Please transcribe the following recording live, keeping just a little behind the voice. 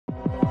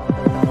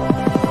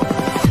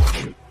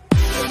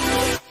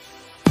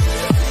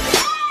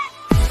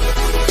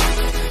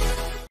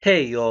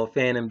Hey y'all,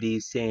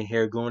 Fandom saying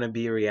here, going to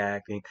be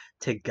reacting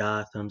to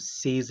Gotham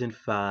Season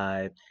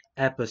 5,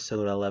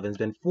 Episode 11. It's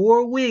been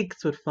 4 weeks,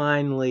 but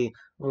finally,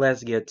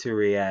 let's get to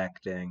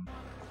reacting.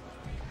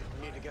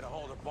 We need to get a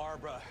hold of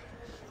Barbara.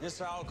 This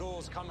Al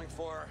Ghul's coming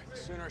for her. The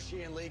sooner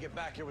she and Lee get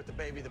back here with the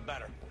baby, the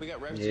better. We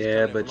got refugees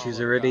Yeah, coming but from she's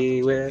all over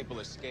already Gotham, so with people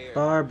are scared.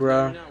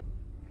 Barbara. No.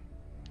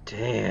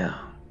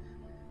 Damn.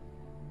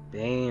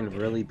 Bane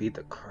really beat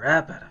the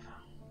crap out of him.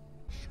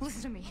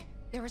 Listen to me.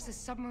 There is a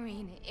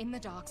submarine in the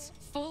docks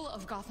full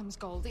of Gotham's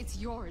gold. It's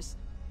yours.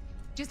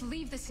 Just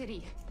leave the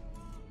city.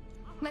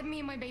 Let me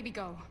and my baby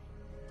go.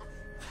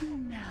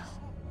 No.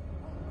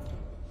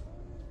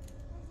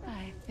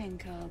 I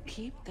think I'll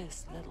keep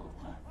this little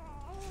one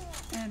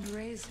and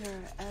raise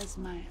her as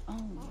my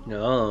own.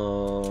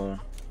 No.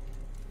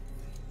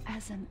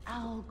 As an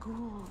Al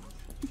Ghul.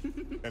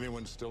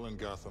 Anyone still in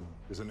Gotham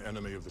is an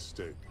enemy of the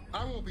state.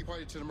 I won't be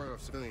party to the murder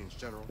of civilians,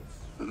 General.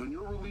 Then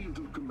you're relieved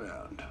of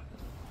command.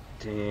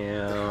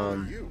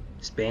 Damn.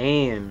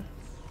 Spain.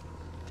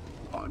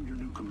 I'm your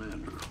new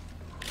commander.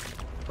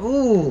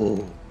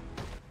 Ooh.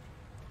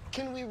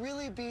 Can we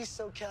really be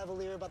so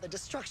cavalier about the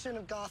destruction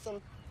of Gotham?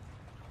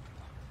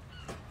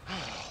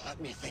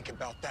 Let me think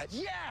about that.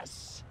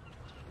 Yes!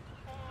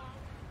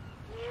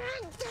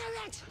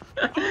 Damn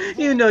it!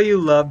 You know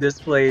you love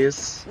this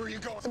place. Where are you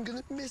going? I'm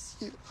gonna miss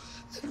you.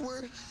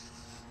 And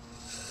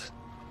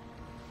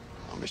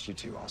I'll miss you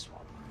too,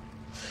 Oswald.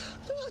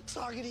 I'm not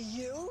talking to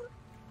you.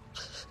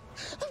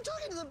 I'm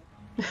talking to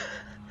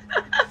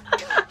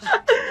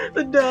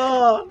The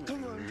dog.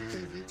 Come on,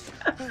 baby.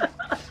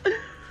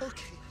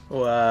 Okay.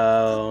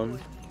 Wow.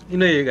 You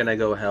know you're gonna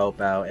go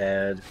help out,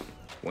 Ed.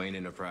 Wayne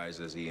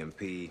Enterprises,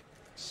 EMP,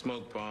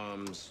 smoke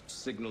bombs,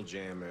 signal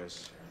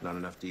jammers. Not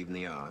enough to even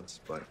the odds,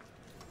 but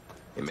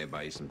it may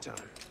buy you some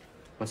time.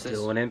 What's this?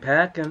 Doing and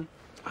packing.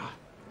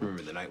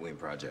 Remember the Nightwing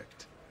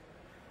Project?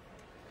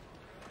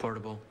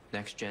 Portable,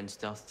 next-gen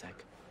stealth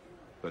tech.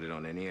 Put it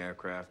on any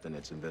aircraft and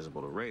it's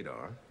invisible to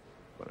radar,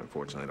 but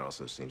unfortunately it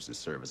also seems to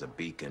serve as a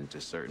beacon to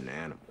certain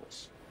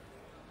animals.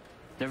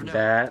 Never know.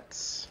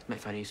 Bats. Might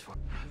find a use for it.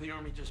 The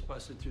army just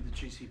busted through the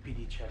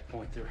GCPD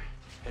checkpoint. They're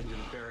heading to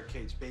the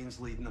barricades. Bane's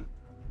leading them.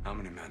 How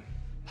many men?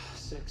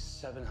 600,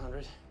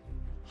 700,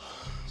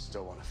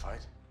 Still want to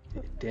fight?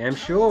 Damn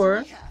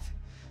sure.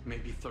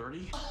 maybe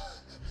 30.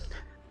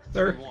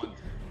 Third. One.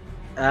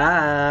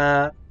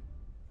 Ah.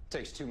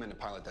 Takes 2 men to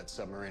pilot that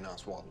submarine,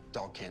 Oswald.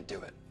 Dog can't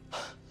do it.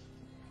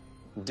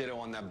 Ditto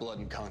on that blood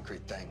and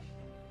concrete thing.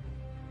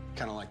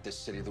 Kind of like this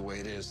city the way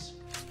it is.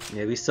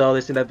 Yeah, we saw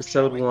this in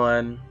episode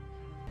 1.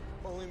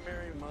 Only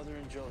Mary, Mother,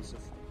 and Joseph.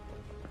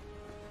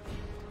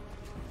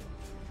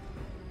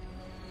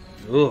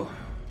 Ooh,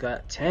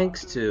 got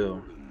tanks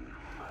too.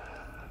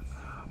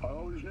 I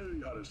always knew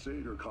you had a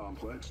satyr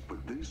complex, but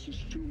this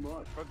is too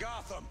much. For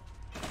Gotham!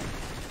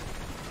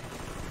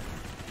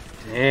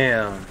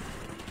 Damn.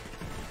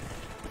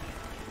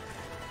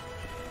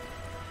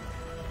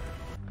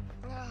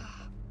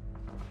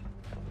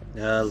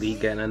 Lee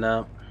getting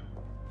up.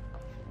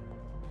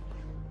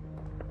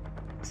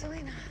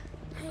 Selena.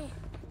 Hey,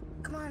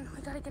 come on.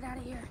 We gotta get out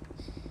of here.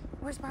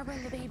 Where's Barbara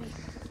and the baby?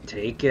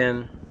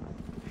 Taken.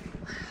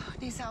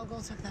 These Al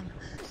Ghul took them.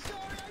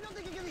 Sorry, I don't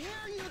think I can hear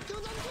you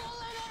through the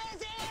bullet in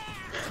his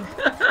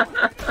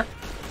ear!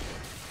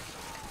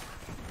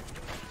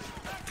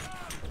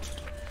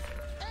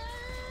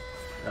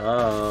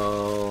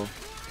 Oh.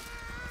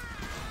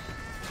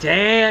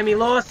 Damn, he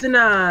lost an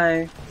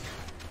eye.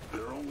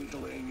 They're only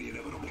delaying the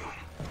inevitable.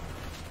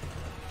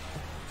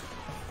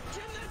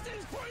 Jim, that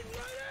thing's pointing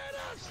right at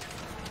us!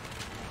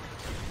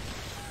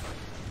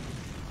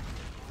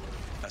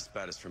 Best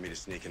bet is for me to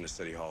sneak into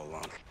City Hall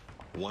alone.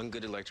 One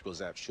good electrical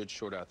zap should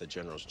short out the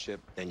general's chip,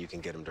 then you can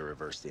get him to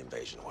reverse the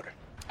invasion order.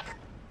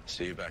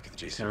 See you back at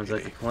the GCPD. Sounds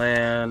like a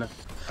plan.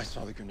 I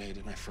saw the grenade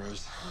and I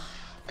froze.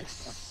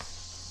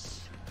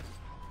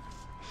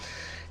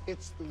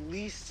 It's the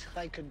least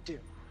I could do.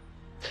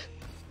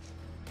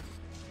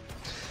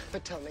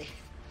 But tell me,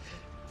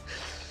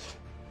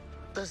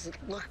 does it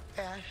look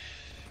bad?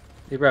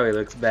 He probably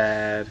looks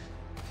bad.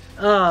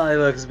 Oh, he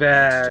looks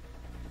bad.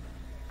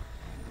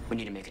 We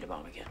need to make it a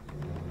bomb again.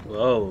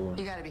 Whoa.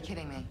 You gotta be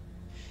kidding me.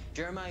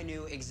 Jeremiah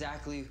knew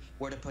exactly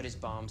where to put his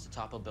bombs to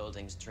topple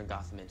buildings and turn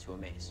Gotham into a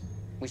maze.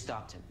 We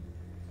stopped him.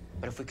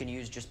 But if we can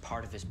use just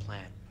part of his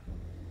plan,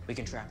 we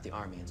can trap the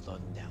army and slow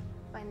them down.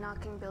 By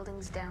knocking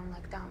buildings down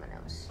like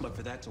dominoes. But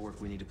for that to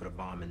work, we need to put a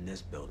bomb in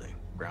this building.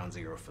 Ground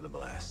zero for the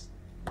blast.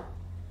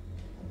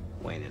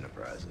 Wayne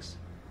Enterprises.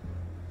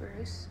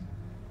 Bruce?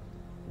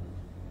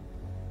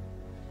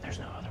 There's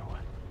no other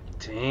one.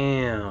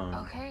 Damn.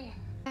 Okay.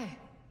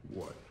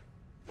 What?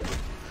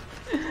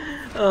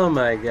 Oh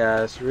my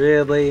gosh,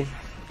 really?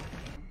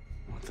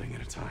 One thing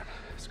at a time.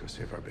 Let's go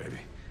save our baby.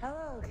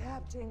 Hello,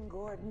 Captain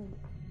Gordon.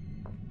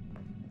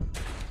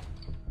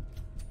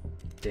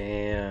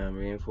 Damn,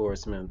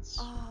 reinforcements.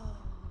 Oh,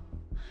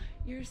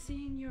 you're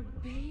seeing your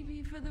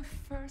baby for the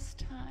first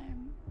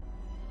time.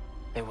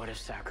 They would have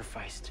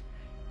sacrificed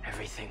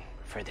everything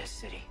for this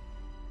city.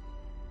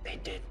 They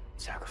did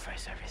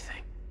sacrifice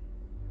everything.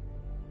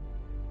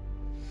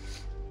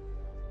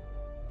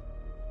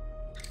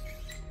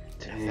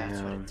 if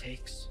that's what it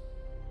takes.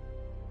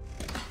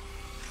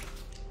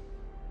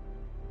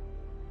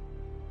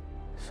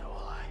 So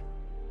will I.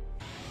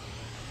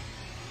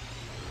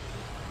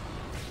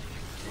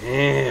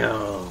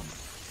 Damn.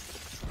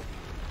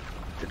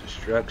 The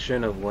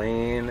destruction of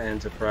Wayne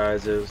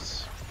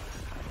Enterprises.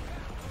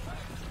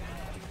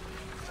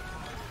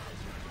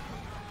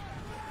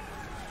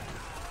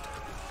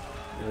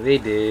 They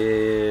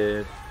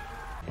did.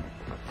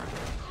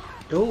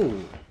 Oh.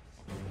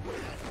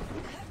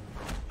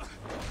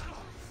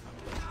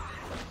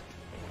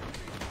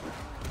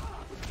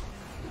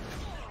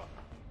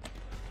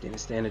 Didn't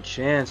stand a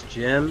chance,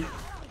 Jim.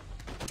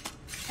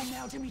 And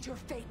now to meet your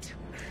fate.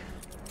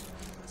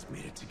 Let's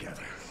meet it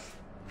together.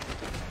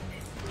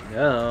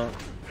 No.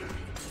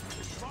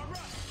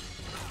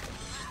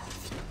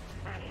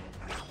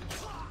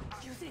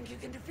 You think you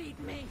can defeat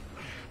me?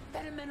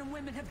 Better men and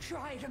women have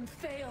tried and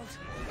failed.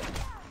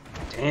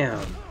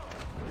 Damn.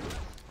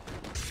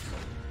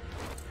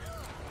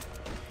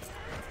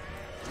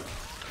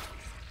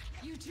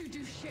 You two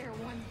do share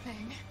one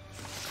thing.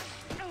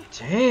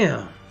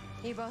 Damn.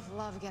 You both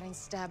love getting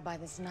stabbed by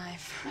this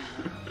knife.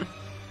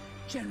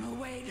 General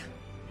Wade.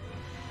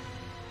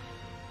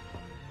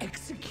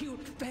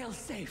 Execute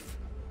failsafe.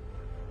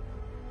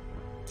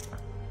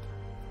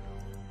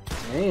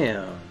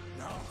 Damn.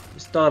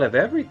 Just thought of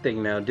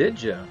everything now,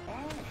 did ya?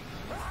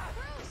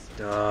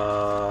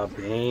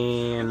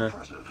 Bane.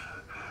 Impressive.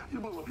 You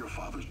blew up your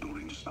father's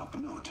building to stop the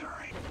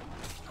military.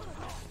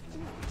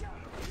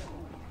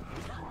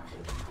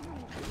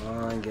 Come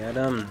on, get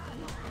him.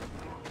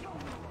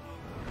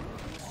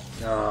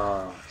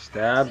 Oh,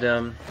 stabbed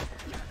him.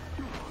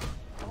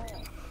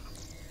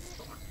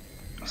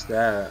 What's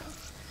that?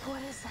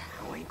 What is that?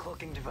 A wing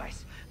cloaking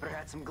device, but it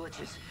had some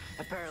glitches.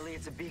 Apparently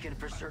it's a beacon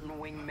for certain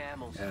winged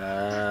mammals.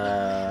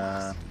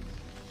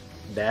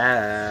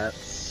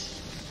 That's...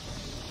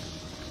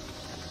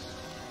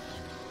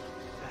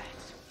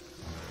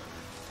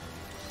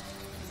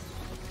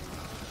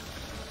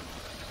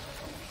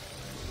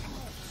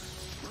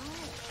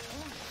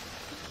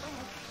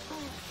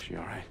 She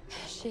all right?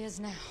 She is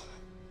now.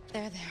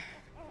 They're there.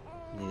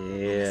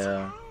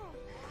 Yeah.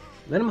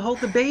 Let him hold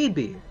the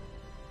baby.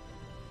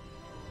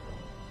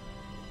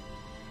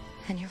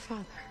 And your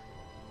father.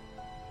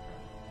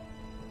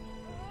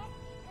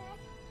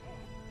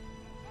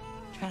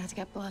 Try not to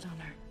get blood on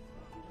her.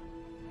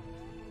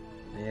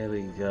 There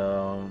we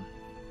go.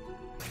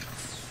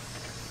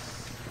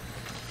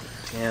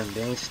 Damn,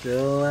 Bane's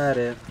still at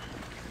it.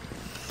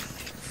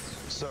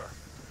 Sir.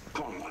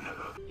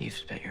 You've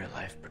spent your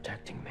life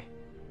protecting me.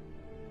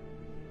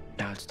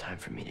 Now it's time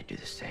for me to do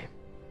the same.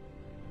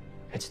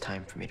 It's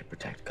time for me to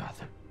protect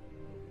Gotham.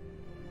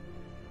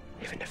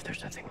 Even if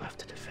there's nothing left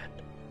to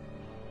defend.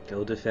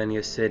 Go defend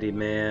your city,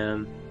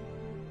 man.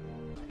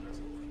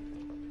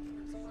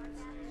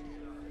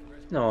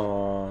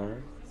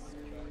 Aww.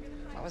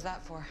 What was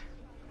that for?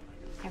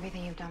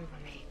 Everything you've done for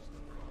me.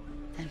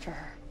 And for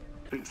her.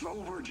 It's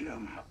over,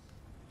 Jim.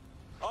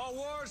 All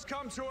wars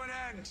come to an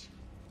end.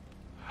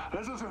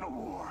 This isn't a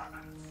war.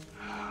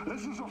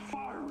 This is a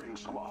firing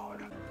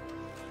squad.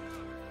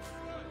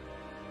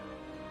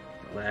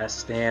 Last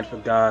stand for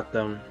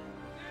Gotham.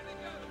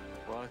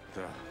 What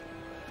the?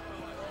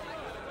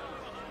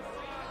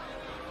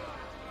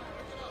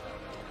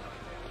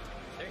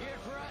 They're here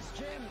for us,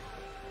 Jim.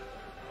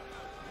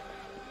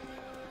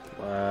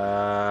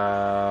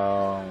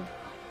 Wow.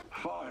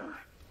 Fire.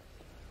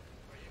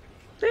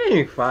 They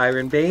ain't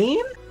firing,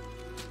 Bane.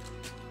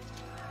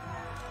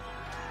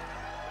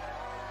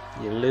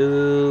 You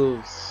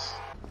lose.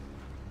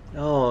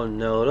 Oh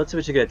no, don't tell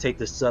me you're gonna take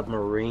the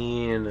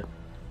submarine. I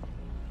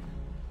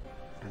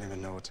don't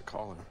even know what to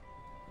call her.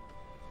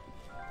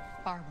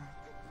 Barbara.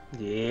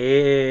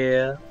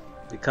 Yeah.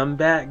 You come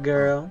back,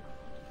 girl.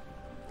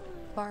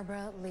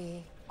 Barbara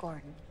Lee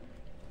Gordon.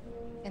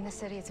 In the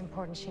city, it's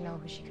important she know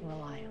who she can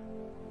rely on.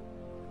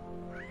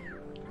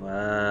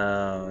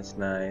 Wow, that's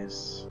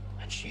nice.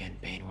 And she and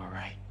Bane were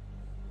right.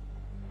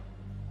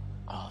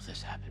 All of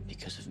this happened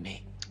because of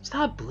me.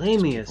 Stop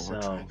blaming Because people were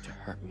yourself. trying to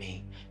hurt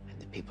me and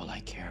the people I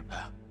care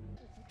about.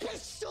 They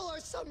stole our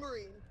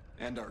submarine.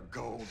 And our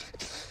gold.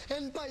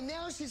 And by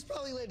now she's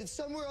probably landed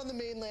somewhere on the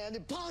mainland,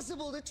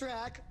 impossible to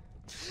track.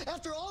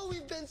 After all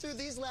we've been through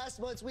these last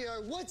months, we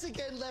are once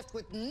again left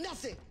with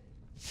nothing.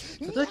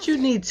 I thought you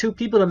need 2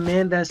 people to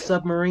man that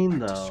submarine,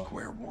 though.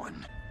 Square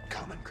one.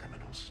 Common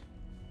criminals.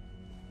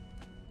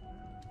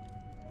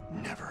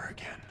 Never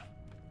again.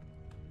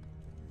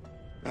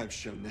 I've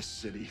shown this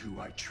city who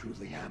I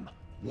truly am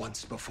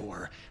once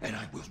before, and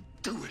I will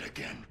do it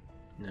again.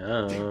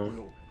 No. They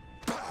will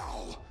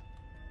bow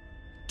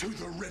to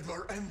the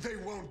Riddler, and they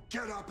won't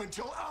get up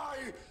until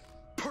I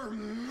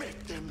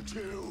permit them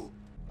to.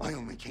 I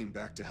only came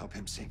back to help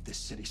him save this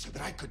city so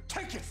that I could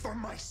take it for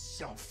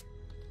myself.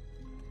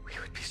 We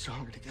would be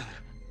stronger together.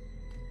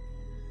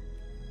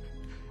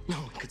 No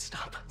one could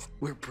stop us.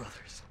 We're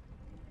brothers.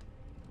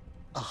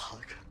 A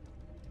hug.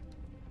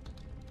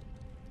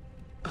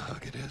 A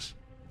hug it is.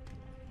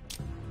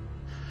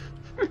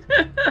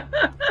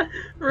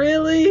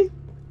 Really?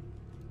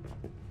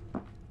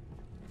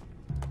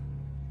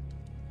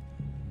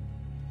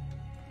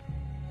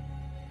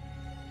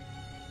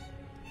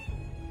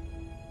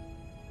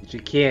 You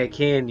can't,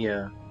 can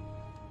ya?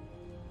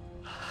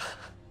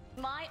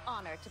 My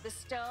honor to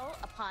bestow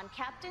upon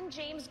Captain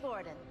James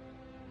Gordon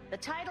the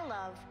title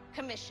of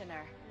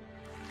Commissioner.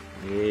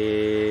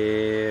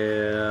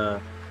 Yeah.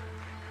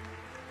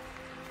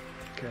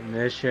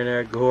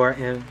 Commissioner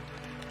Gordon.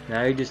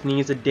 Now he just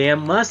needs a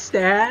damn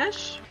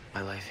mustache.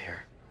 My life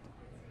here.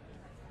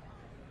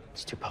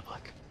 It's too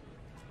public.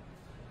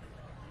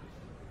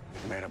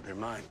 You made up your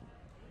mind.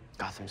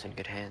 Gotham's in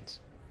good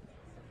hands.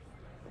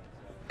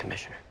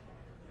 Commissioner.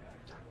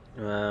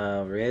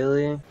 Wow,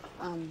 really?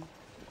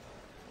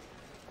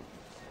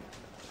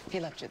 He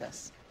left you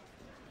this.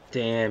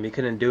 Damn, you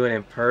couldn't do it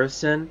in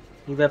person?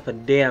 He left a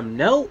damn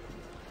note?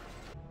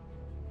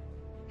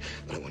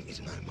 But I want you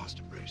to know,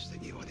 Master Bruce,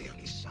 that you are the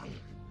only son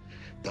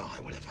that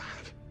I will ever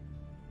have.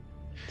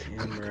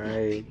 Damn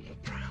right. More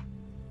proud.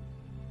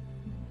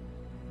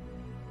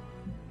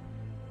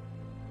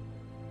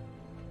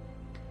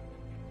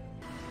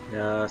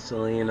 Nah,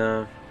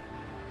 Selena.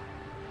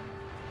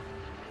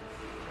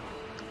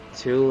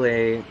 Too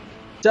late.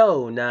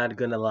 So, not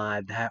gonna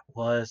lie, that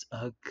was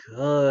a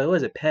good, what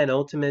was it,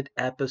 penultimate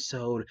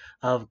episode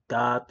of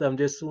Gotham.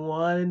 Just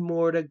one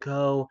more to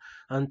go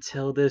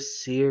until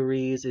this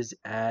series is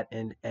at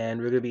an end.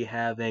 We're gonna be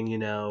having,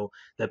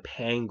 the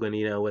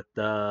Penguin, with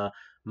the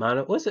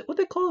what's it, what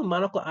they call it,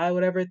 monocle eye,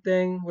 whatever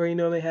thing, where he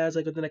has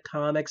like within the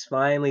comics.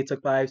 Finally, it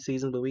took 5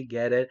 seasons, but we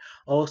get it.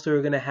 Also,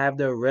 we're gonna have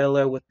the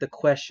Riddler with the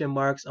question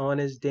marks on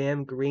his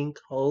damn green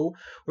coat.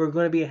 We're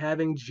gonna be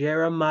having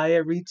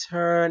Jeremiah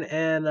return,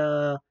 and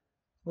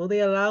will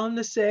they allow him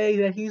to say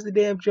that he's the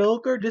damn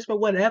Joker just for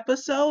one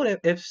episode?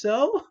 If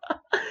so,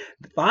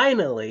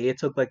 finally, it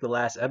took like the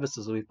last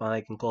episode so we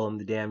finally can call him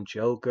the damn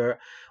Joker.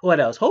 What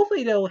else?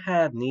 Hopefully they'll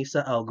have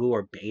Nisa, Al Ghul,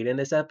 or Bane in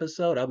this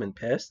episode. I've been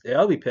pissed.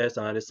 I'll be pissed,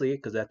 honestly,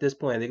 because at this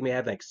point, they're going to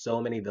have like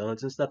so many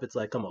villains and stuff. It's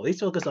like, come on, at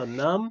least focus on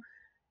them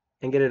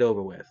and get it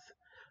over with.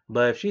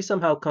 But if she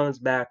somehow comes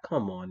back,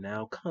 come on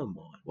now, come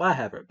on. Why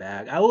have her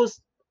back? I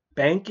was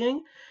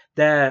banking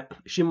that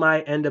she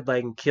might end up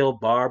like kill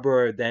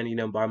Barbara, or then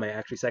Barbara might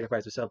actually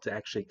sacrifice herself to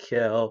actually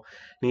kill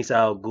Nisa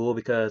Al Ghul,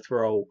 because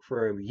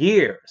for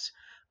years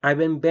I've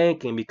been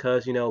banking,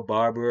 because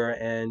Barbara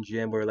and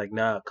Jim were like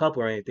not a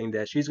couple or anything,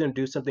 that she's gonna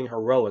do something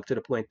heroic to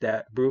the point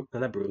that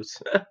not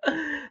Bruce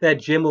that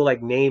Jim will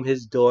like name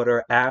his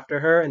daughter after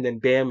her, and then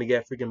bam, we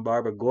get freaking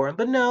Barbara Gordon.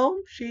 But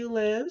no, she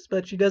lives,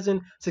 but she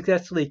doesn't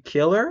successfully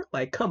kill her.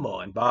 Like, come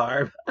on,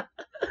 Barb.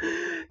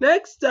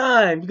 Next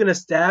time you're gonna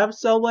stab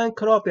someone,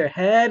 cut off their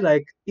head,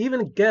 like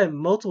even get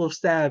multiple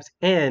stabs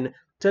in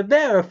to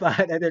verify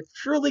that they're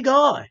truly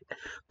gone.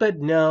 But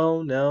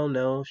no, no,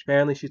 no.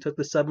 Apparently she took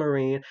the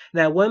submarine.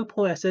 And at one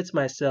point I said to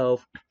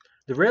myself,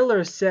 the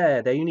Riddler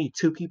said that you need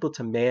 2 people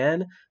to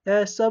man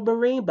that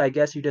submarine, but I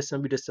guess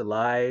somebody just to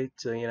lie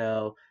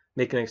to,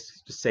 make an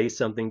say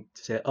something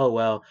to say, oh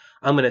well,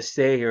 I'm gonna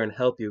stay here and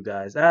help you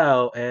guys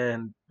out.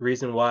 And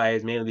reason why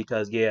is mainly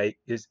because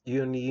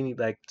you need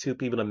like 2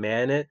 people to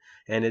man it,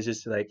 and it's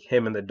just like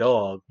him and the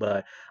dog.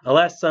 But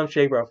unless some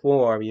shape or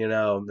form,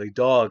 the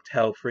dog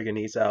helped freaking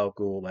East Al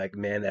Ghul like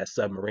man that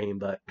submarine,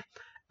 but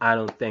I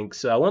don't think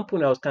so. At one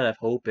point I was kind of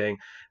hoping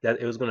that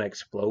it was gonna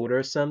explode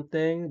or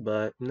something,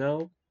 but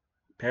no.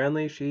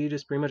 Apparently, she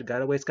just pretty much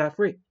got away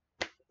scot-free.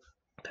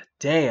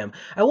 Damn.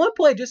 At one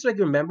point, just like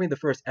remembering the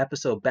first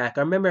episode back,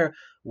 I remember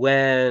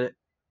when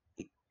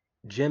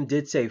Jim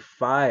did say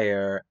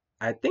fire,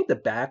 I think the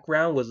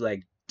background was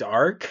like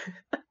dark.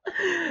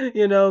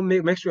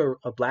 Mixture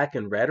of black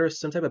and red or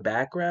some type of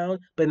background.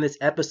 But in this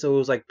episode, it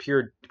was like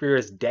pure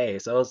as day.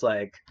 So I was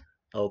like,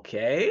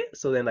 okay.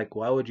 So then, like,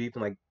 why would you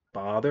even like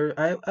bother?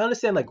 I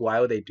understand like why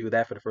would they do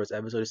that for the first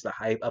episode, just the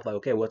hype of like,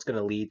 okay, what's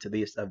gonna lead to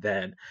this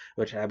event,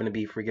 which happened to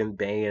be freaking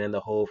Bane and the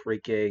whole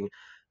freaking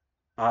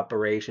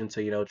operation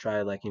to try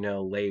to like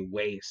lay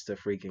waste to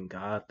freaking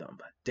Gotham.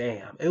 But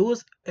damn, it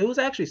was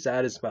actually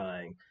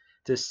satisfying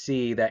to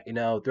see that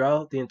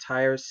throughout the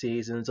entire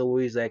season it's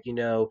always like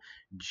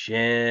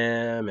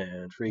Jim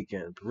and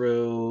freaking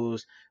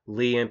Bruce,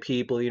 Lee, and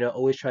people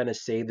always trying to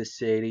save the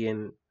city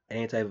in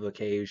any type of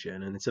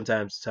occasion, and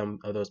sometimes some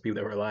of those people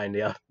that were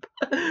lining up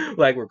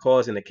like were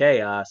causing the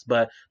chaos.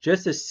 But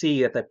just to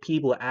see that the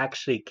people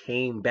actually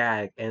came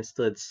back and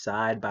stood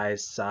side by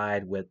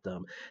side with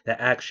them,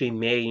 that actually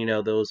made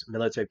those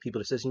military people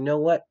that says,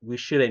 what, we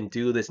shouldn't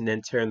do this, and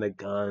then turn the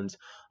guns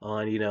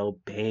on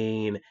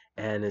Bane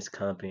and his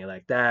company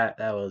like that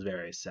was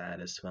very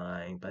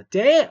satisfying. But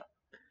damn,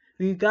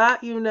 we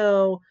got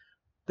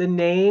the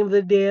name of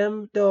the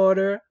damn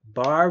daughter,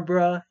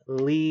 Barbara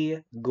Lee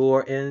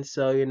Gordon,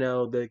 so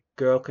the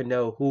girl could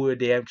know who to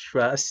damn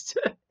trust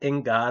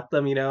in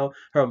Gotham.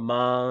 Her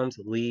moms,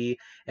 Lee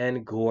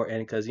and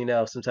Gordon, because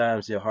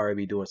sometimes Harvey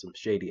be doing some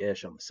shady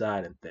ish on the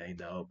side and thing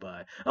though.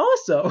 But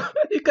also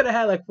you could have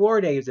had like 4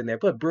 names in there,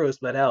 put Bruce,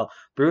 but hell,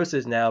 Bruce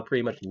is now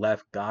pretty much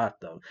left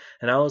Gotham,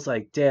 and I was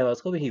like, damn, I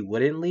was hoping he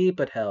wouldn't leave,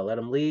 but hell, let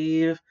him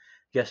leave,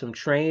 get some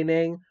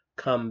training,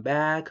 come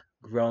back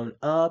grown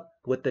up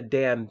with the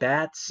damn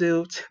bat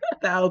suit.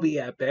 That would be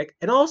epic.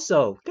 And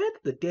also, get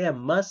the damn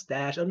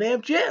mustache on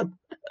damn Jim.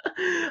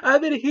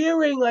 I've been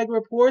hearing like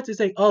reports that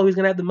say, "Oh, he's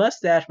gonna have the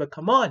mustache," but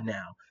come on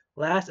now.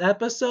 Last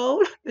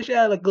episode, they should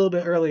have like a little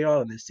bit earlier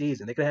on in the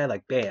season. They could have had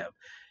like bam.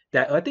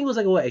 That I think it was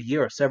like what a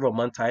year or several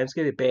month time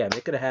skip. Bam,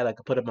 they could have had like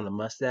put him on a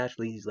mustache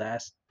for these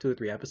last 2 or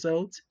 3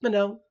 episodes. But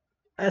no,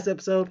 last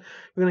episode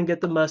we're gonna get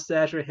the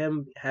mustache or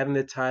him having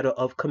the title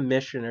of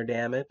commissioner.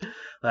 Damn it,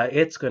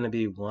 it's gonna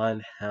be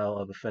one hell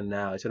of a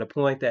finale to the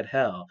point that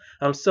hell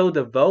I'm so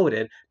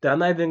devoted that I'm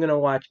not even gonna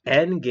watch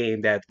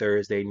Endgame that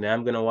Thursday. Now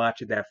I'm gonna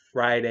watch it that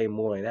Friday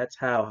morning. That's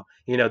how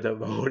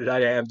devoted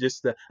I am.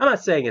 I'm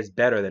not saying it's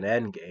better than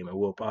Endgame. It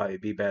will probably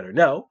be better.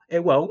 No,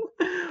 it won't.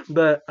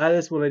 But I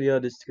just wanted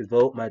just to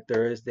devote my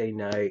Thursday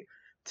night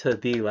to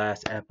the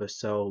last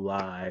episode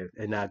live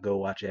and not go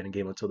watch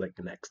Endgame until like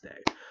the next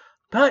day.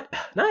 But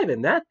not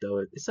even that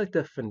though. It's like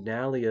the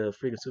finale of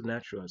Freaking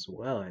Supernatural as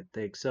well. I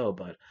think so.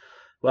 But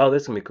well,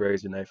 this is gonna be a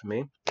crazy night for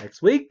me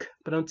next week.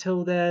 But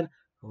until then,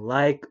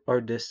 like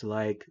or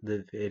dislike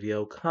the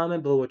video.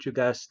 Comment below what you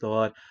guys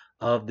thought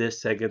of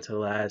this second to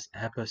last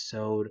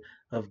episode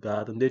of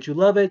Gotham. Did you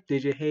love it?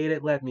 Did you hate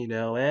it? Let me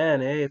know.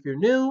 And hey, if you're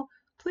new,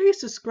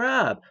 please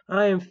subscribe.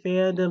 I am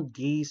Fandom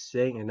D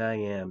Sing, and I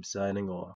am signing off.